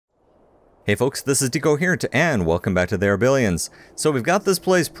Hey folks, this is Decoherent, and welcome back to the Arbillions. So we've got this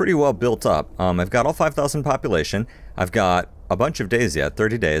place pretty well built up. I've got all 5,000 population, I've got a bunch of days yet,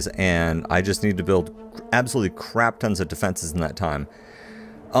 30 days, and I just need to build absolutely crap tons of defenses in that time.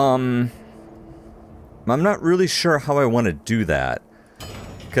 I'm not really sure how I want to do that,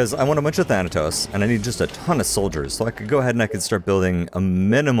 because I want a bunch of Thanatos, and I need just a ton of soldiers, so I could go ahead and I could start building a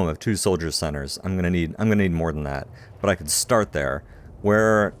minimum of 2 soldier centers. I'm gonna need more than that, but I could start there.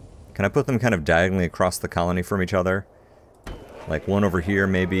 Where can I put them kind of diagonally across the colony from each other? Like one over here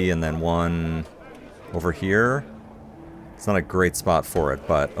maybe, and then one over here? It's not a great spot for it,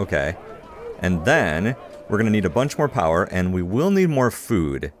 but okay. And then we're gonna need a bunch more power, and we will need more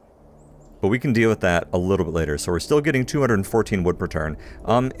food. But we can deal with that a little bit later, so we're still getting 214 wood per turn.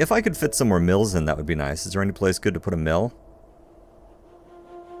 If I could fit some more mills in, that would be nice. Is there any place good to put a mill?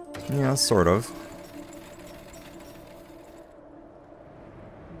 Yeah, sort of.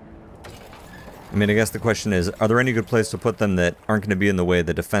 I mean, I guess the question is, are there any good places to put them that aren't going to be in the way of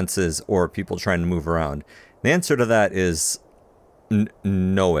the defenses or people trying to move around? The answer to that is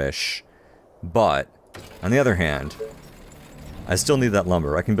no-ish. But, on the other hand, I still need that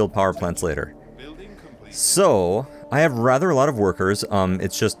lumber. I can build power plants later. So, I have rather a lot of workers.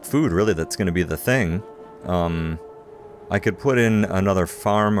 It's just food, really, that's going to be the thing. I could put in another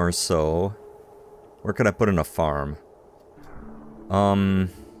farm or so. Where could I put in a farm?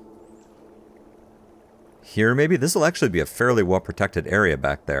 Here, maybe? This will actually be a fairly well-protected area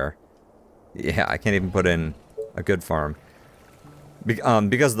back there. Yeah, I can't even put in a good farm.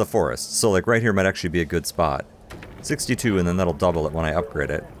 Because of the forest. So, like, right here might actually be a good spot. 62, and then that'll double it when I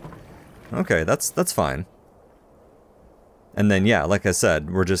upgrade it. Okay, that's fine. And then, yeah, like I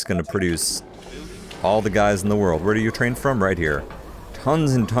said, we're just gonna produce all the guys in the world. Where do you train from? Right here.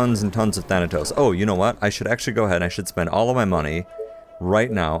 Tons and tons and tons of Thanatos. Oh, you know what? I should actually go ahead and I should spend all of my money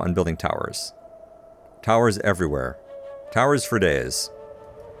right now on building towers. Towers everywhere. Towers for days.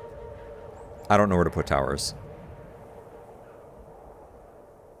 I don't know where to put towers.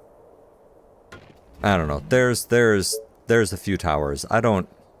 I don't know. There's a few towers. I don't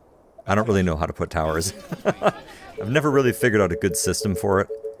really know how to put towers. I've never really figured out a good system for it.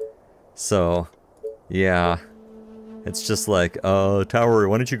 So, yeah. It's just like, tower,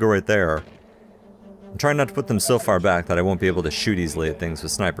 why don't you go right there? I'm trying not to put them so far back that I won't be able to shoot easily at things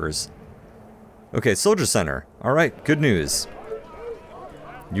with snipers. Okay, soldier center. Alright, good news.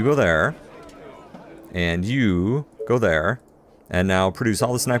 You go there. And you go there. And now produce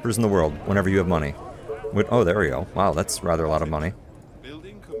all the snipers in the world whenever you have money. Oh, there we go. Wow, that's rather a lot of money.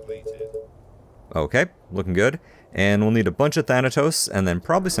 Building completed. Okay, looking good. And we'll need a bunch of Thanatos, and then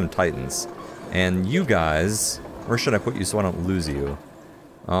probably some Titans. And you guys... Where should I put you so I don't lose you?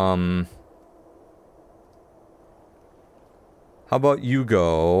 How about you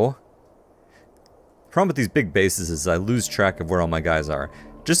go... Problem with these big bases is I lose track of where all my guys are.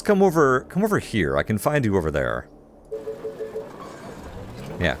 Just come over here. I can find you over there.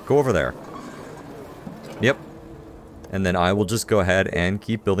 Yeah, go over there. Yep. And then I will just go ahead and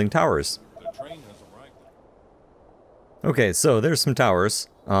keep building towers. The train has arrived. Okay, so there's some towers.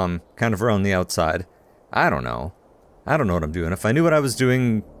 Kind of around the outside. I don't know. I don't know what I'm doing. If I knew what I was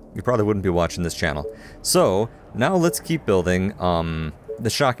doing, you probably wouldn't be watching this channel. So, now let's keep building, the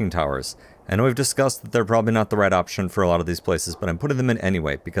shocking towers. I know we've discussed that they're probably not the right option for a lot of these places, but I'm putting them in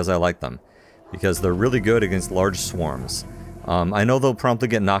anyway because I like them. Because they're really good against large swarms. I know they'll promptly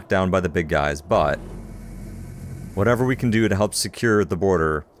get knocked down by the big guys, but whatever we can do to help secure the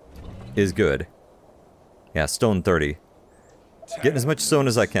border is good. Yeah, stone 30. Getting as much stone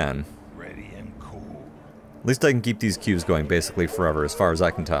as I can. Ready and cool. At least I can keep these queues going basically forever, as far as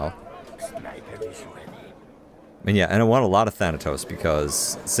I can tell. Sniper is ready. And yeah, and I want a lot of Thanatos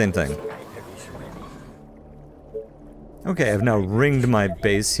because, same thing. Okay, I've now ringed my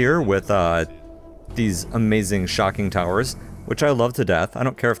base here with these amazing shocking towers, which I love to death. I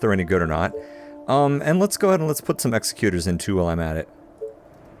don't care if they're any good or not. And let's go ahead and let's put some executors in too while I'm at it.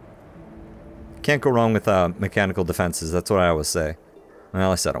 Can't go wrong with mechanical defenses, that's what I always say.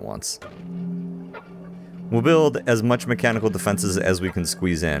 Well, I said it once. We'll build as much mechanical defenses as we can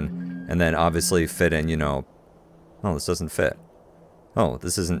squeeze in, and then obviously fit in, you know... Oh, this doesn't fit. Oh,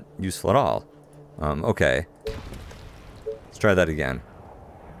 this isn't useful at all. Okay. Let's try that again.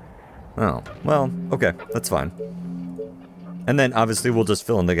 Oh, well, okay, that's fine. And then, obviously, we'll just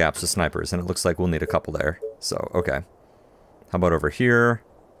fill in the gaps with snipers, and it looks like we'll need a couple there. So, okay. How about over here?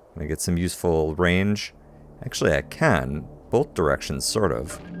 Can I get some useful range? Actually, I can. Both directions, sort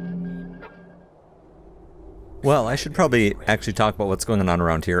of. Well, I should probably actually talk about what's going on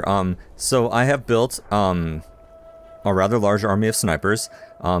around here. So I have built, a rather large army of snipers.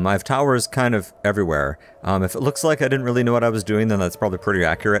 I have towers kind of everywhere. If it looks like I didn't really know what I was doing, then that's probably pretty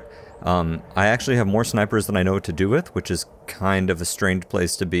accurate. I actually have more snipers than I know what to do with, which is kind of a strange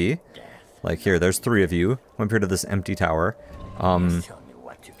place to be. Like here, there's 3 of you. Come up here to this empty tower.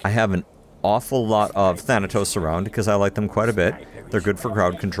 I have an awful lot of Thanatos around because I like them quite a bit. They're good for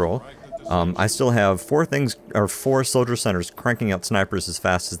crowd control. I still have 4 soldier centers cranking out snipers as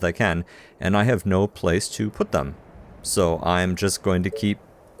fast as they can, and I have no place to put them. So I'm just going to keep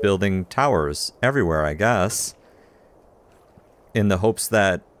building towers everywhere, I guess, in the hopes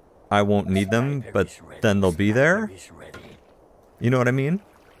that I won't need them, but then they'll be there. You know what I mean?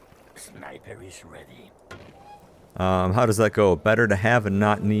 How does that go? Better to have and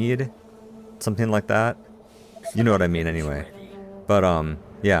not need? Something like that? You know what I mean anyway. But,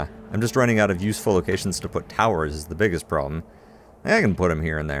 yeah. I'm just running out of useful locations to put towers is the biggest problem. I can put them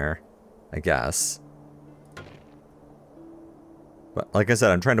here and there, I guess. But like I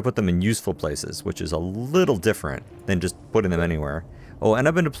said, I'm trying to put them in useful places, which is a little different than just putting them anywhere. Oh, and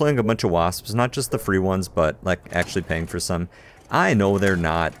I've been deploying a bunch of wasps, not just the free ones, but like actually paying for some. I know they're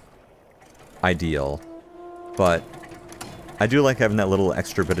not ideal, but I do like having that little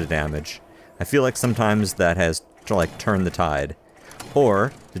extra bit of damage. I feel like sometimes that has to like turn the tide.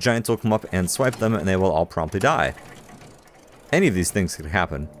 Or the giants will come up and swipe them and they will all promptly die. Any of these things could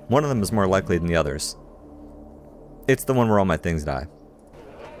happen. One of them is more likely than the others. It's the one where all my things die.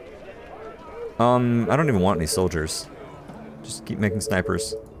 I don't even want any soldiers. Just keep making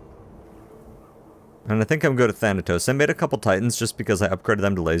snipers. And I think I'm good at Thanatos. I made a couple titans just because I upgraded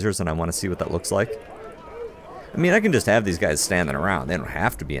them to lasers and I want to see what that looks like. I mean, I can just have these guys standing around. They don't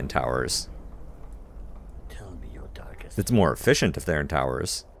have to be in towers. It's more efficient if they're in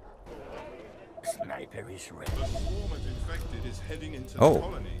towers.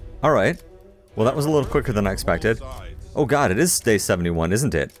 Oh, alright. Well, that was a little quicker than I expected. Oh god, it is day 71,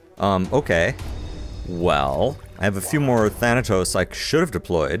 isn't it? Okay. Well, I have a few more Thanatos I should have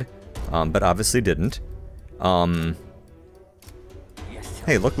deployed, but obviously didn't.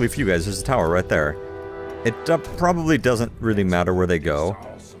 Hey, luckily for you guys, there's a tower right there. It probably doesn't really matter where they go.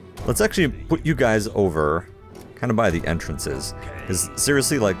 Let's actually put you guys over kind of by the entrances. Because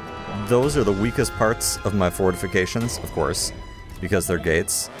seriously, like, those are the weakest parts of my fortifications, of course, because they're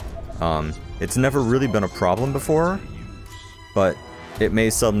gates. It's never really been a problem before, but it may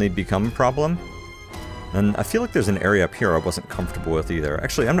suddenly become a problem. And I feel like there's an area up here I wasn't comfortable with either.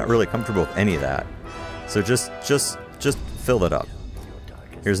 Actually, I'm not really comfortable with any of that. So just fill that up.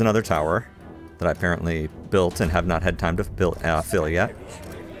 Here's another tower that I apparently built and have not had time to fill yet.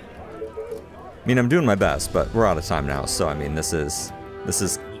 I mean, I'm doing my best, but we're out of time now, so I mean, this is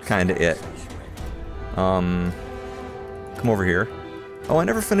kind of it. Come over here. Oh, I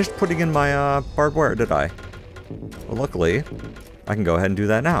never finished putting in my barbed wire, did I? Well, luckily, I can go ahead and do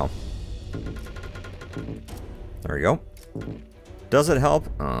that now. There we go. Does it help?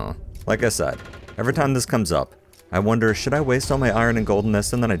 Like I said, every time this comes up, I wonder, should I waste all my iron and gold in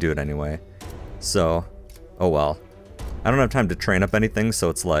this? And then I do it anyway. So, oh well. I don't have time to train up anything, so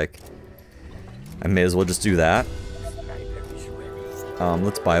it's like, I may as well just do that.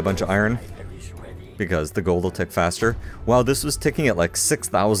 Let's buy a bunch of iron, because the gold will tick faster. Wow, this was ticking at like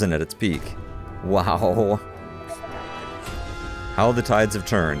 6,000 at its peak. Wow. How the tides have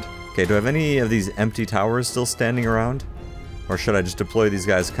turned. Okay, do I have any of these empty towers still standing around? Or should I just deploy these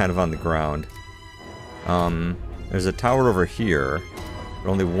guys kind of on the ground? There's a tower over here, but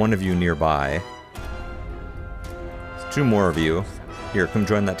only one of you nearby. There's 2 more of you. Here, come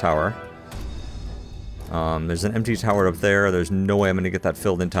join that tower. There's an empty tower up there. There's no way I'm going to get that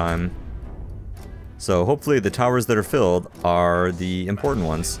filled in time. So hopefully the towers that are filled are the important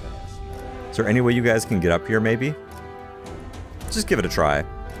ones. Is there any way you guys can get up here, maybe? Just give it a try.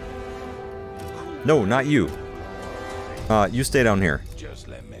 No, not you. You stay down here. Just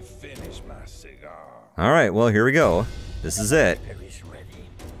let me finish my cigar. Alright, well, here we go. This is it.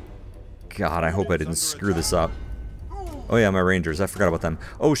 God, I hope I didn't screw this up. Oh yeah, my rangers, I forgot about them.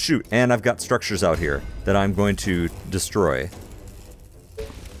 Oh shoot, and I've got structures out here that I'm going to destroy.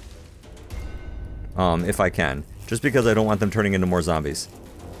 If I can. Just because I don't want them turning into more zombies.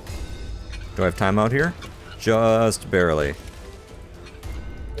 Do I have time out here? Just barely.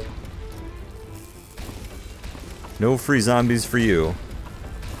 No free zombies for you.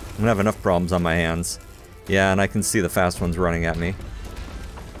 I'm gonna have enough problems on my hands. Yeah, and I can see the fast ones running at me.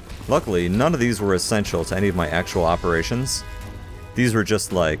 Luckily, none of these were essential to any of my actual operations. These were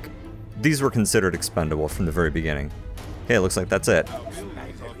just like... These were considered expendable from the very beginning. Okay, looks like that's it.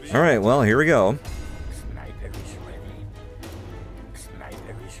 Alright, well, here we go.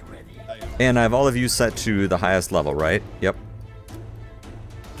 And I have all of you set to the highest level, right? Yep.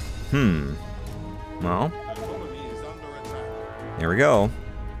 Well, here we go.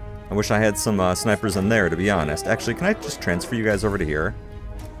 I wish I had some snipers in there, to be honest. Actually, can I just transfer you guys over to here?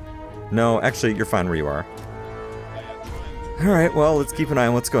 No, actually, you're fine where you are. Alright, well, let's keep an eye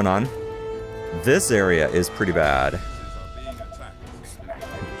on what's going on. This area is pretty bad.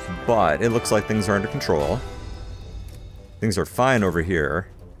 But it looks like things are under control. Things are fine over here.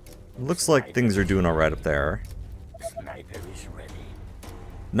 It looks like things are doing alright up there.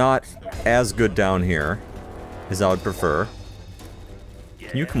 Not as good down here as I would prefer.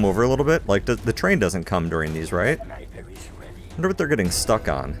 Can you come over a little bit? Like, the train doesn't come during these, right? I wonder what they're getting stuck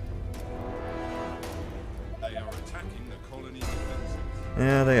on.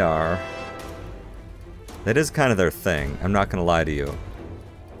 Yeah, they are. That is kind of their thing. I'm not gonna lie to you.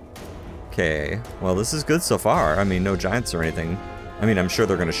 Okay, well, this is good so far. I mean, no giants or anything. I mean, I'm sure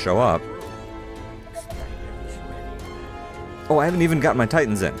they're gonna show up. Oh, I haven't even got my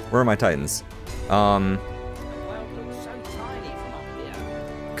titans in. Where are my titans?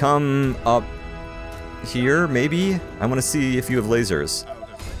 Come up here, maybe? I want to see if you have lasers.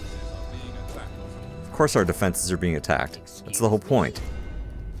 Of course our defenses are being attacked. That's the whole point.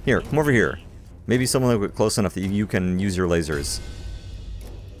 Here, come over here. Maybe someone will get close enough that you can use your lasers.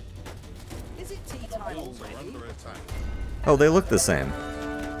 Oh, they look the same.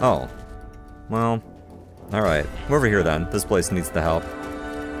 Oh. Well, alright. Come over here then. This place needs the help.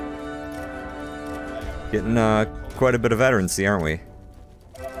 Getting quite a bit of veterancy, aren't we?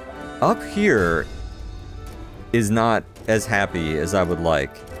 Up here is not as happy as I would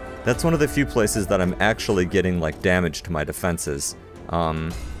like. That's one of the few places that I'm actually getting, like, damage to my defenses.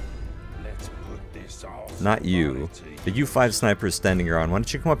 Not you. The U5 snipers standing around. Why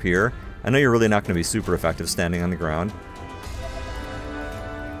don't you come up here? I know you're really not going to be super effective standing on the ground.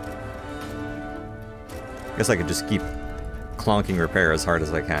 Guess I could just keep clonking repair as hard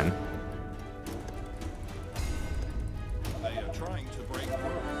as I can.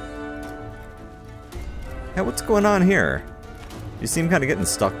 Yeah, what's going on here? You seem kind of getting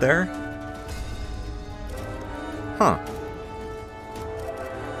stuck there. Huh.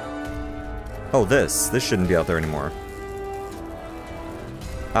 Oh, this shouldn't be out there anymore.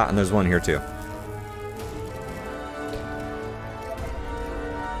 Ah, and there's one here too.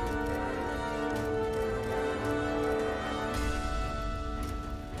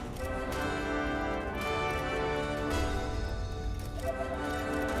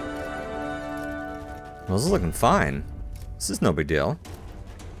 Well, this is looking fine. This is no big deal.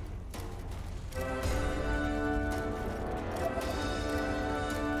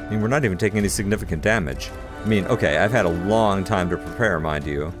 I mean, we're not even taking any significant damage. I mean, okay, I've had a long time to prepare, mind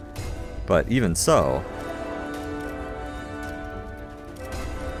you. But even so...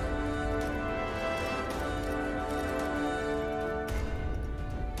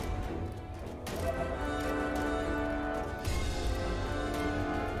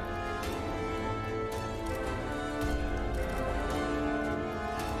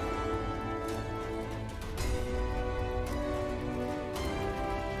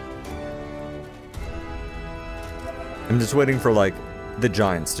 I'm just waiting for, like, the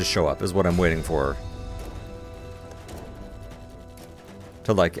giants to show up is what I'm waiting for.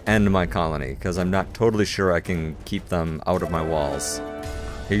 To, like, end my colony, because I'm not totally sure I can keep them out of my walls.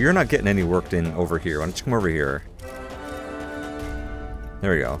 Hey, you're not getting any work in over here. Why don't you come over here?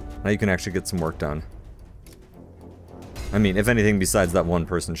 There we go. Now you can actually get some work done. I mean, if anything besides that one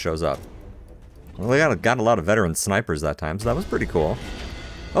person shows up. Well, they got a lot of veteran snipers that time, so that was pretty cool.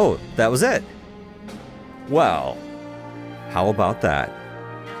 Oh, that was it! Well... how about that?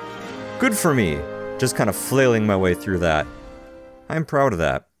 Good for me. Just kind of flailing my way through that. I'm proud of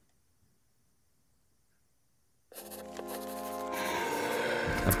that.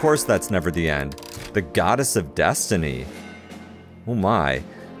 Of course that's never the end. The Goddess of Destiny. Oh my.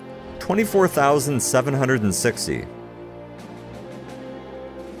 24,760.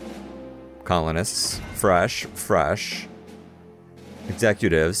 Colonists. Fresh.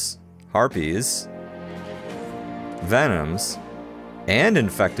 Executives. Harpies. Venoms, and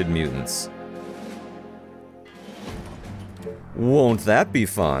infected mutants. Won't that be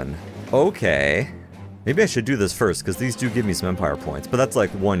fun? Okay. Maybe I should do this first, because these do give me some Empire points, but that's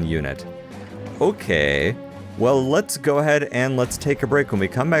like one unit. Okay. Well, let's go ahead and let's take a break. When we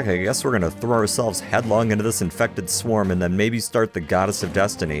come back, I guess we're going to throw ourselves headlong into this infected swarm and then maybe start the Goddess of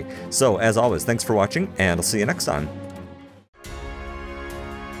Destiny. So, as always, thanks for watching, and I'll see you next time.